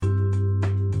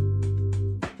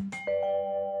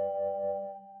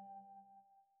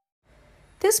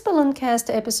This Ballooncast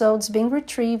episode is being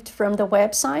retrieved from the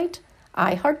website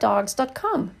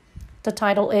iHeartDogs.com. The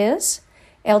title is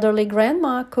Elderly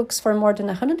Grandma Cooks for More Than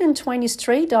 120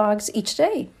 Stray Dogs Each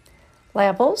Day.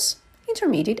 Levels,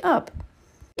 intermediate up.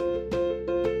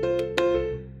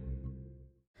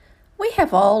 We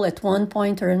have all at one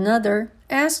point or another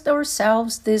asked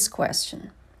ourselves this question.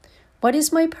 What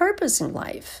is my purpose in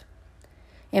life?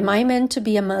 Am I meant to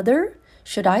be a mother?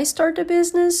 Should I start a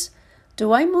business?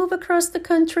 Do I move across the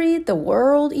country, the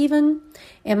world even?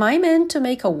 Am I meant to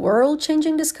make a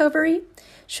world-changing discovery?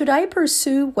 Should I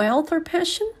pursue wealth or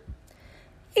passion?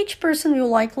 Each person will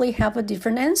likely have a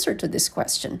different answer to this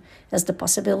question, as the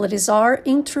possibilities are,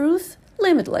 in truth,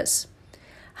 limitless.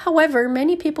 However,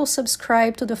 many people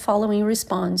subscribe to the following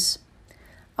response.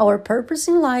 Our purpose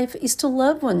in life is to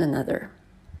love one another.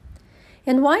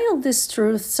 And while this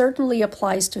truth certainly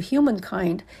applies to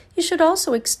humankind, it should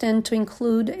also extend to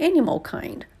include animal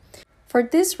kind. For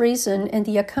this reason and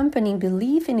the accompanying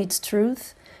belief in its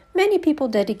truth, many people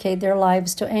dedicate their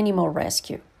lives to animal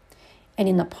rescue. And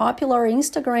in a popular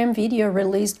Instagram video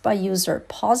released by user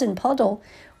Paws and Puddle,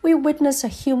 we witness a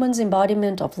human's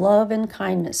embodiment of love and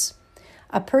kindness,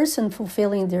 a person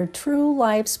fulfilling their true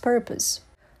life's purpose.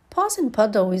 Paws and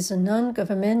Puddle is a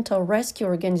non-governmental rescue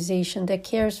organization that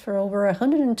cares for over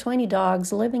 120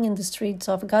 dogs living in the streets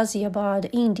of Ghaziabad,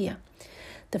 India.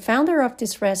 The founder of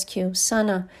this rescue,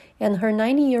 Sana, and her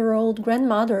 90-year-old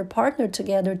grandmother partnered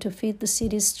together to feed the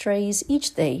city's strays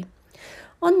each day.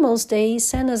 On most days,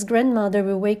 Sana's grandmother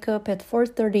will wake up at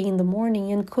 4:30 in the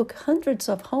morning and cook hundreds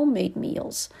of homemade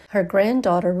meals. Her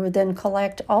granddaughter will then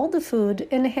collect all the food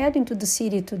and head into the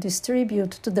city to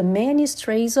distribute to the many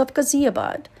strays of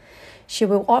Ghaziabad. She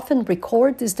will often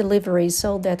record this delivery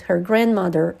so that her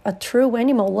grandmother, a true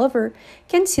animal lover,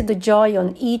 can see the joy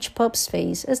on each pup's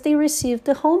face as they receive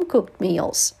the home-cooked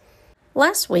meals.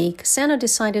 Last week, Sana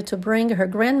decided to bring her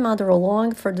grandmother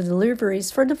along for the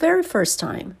deliveries for the very first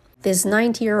time. This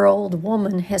 90-year-old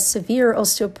woman has severe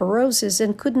osteoporosis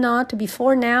and could not,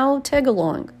 before now, tag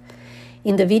along.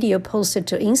 In the video posted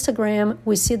to Instagram,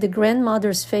 we see the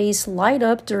grandmother's face light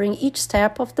up during each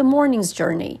step of the morning's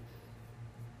journey.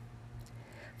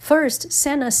 First,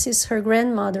 Sana assists her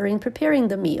grandmother in preparing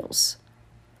the meals.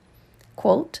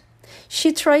 Quote,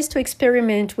 she tries to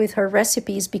experiment with her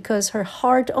recipes because her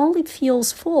heart only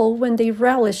feels full when they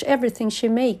relish everything she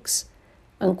makes,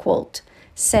 unquote,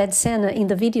 said Sana in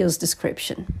the video's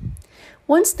description.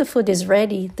 Once the food is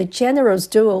ready, the generous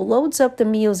duo loads up the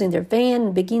meals in their van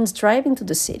and begins driving to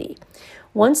the city.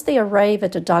 Once they arrive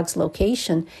at the dog's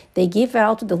location, they give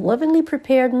out the lovingly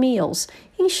prepared meals,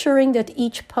 ensuring that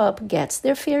each pup gets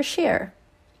their fair share.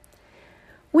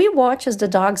 We watch as the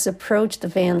dogs approach the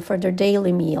van for their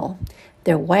daily meal.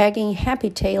 Their wagging, happy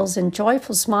tails and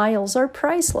joyful smiles are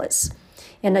priceless,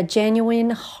 and a genuine,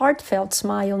 heartfelt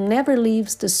smile never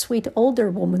leaves the sweet older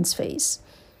woman's face.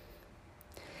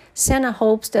 Sana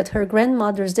hopes that her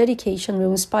grandmother's dedication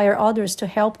will inspire others to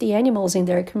help the animals in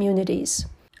their communities.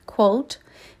 Quote,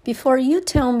 before you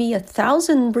tell me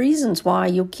 1,000 reasons why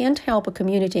you can't help a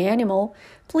community animal,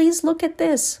 please look at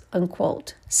this,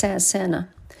 unquote, says Sana.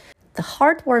 The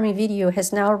heartwarming video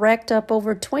has now racked up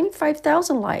over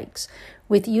 25,000 likes,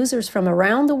 with users from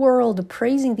around the world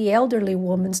praising the elderly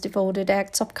woman's devoted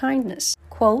acts of kindness.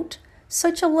 Quote,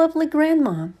 such a lovely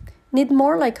grandma, need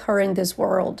more like her in this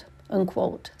world,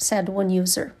 unquote, said one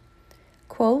user.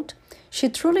 Quote, she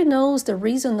truly knows the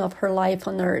reason of her life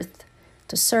on earth,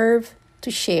 to serve, to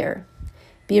share.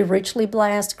 Be richly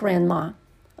blessed, Grandma,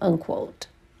 unquote.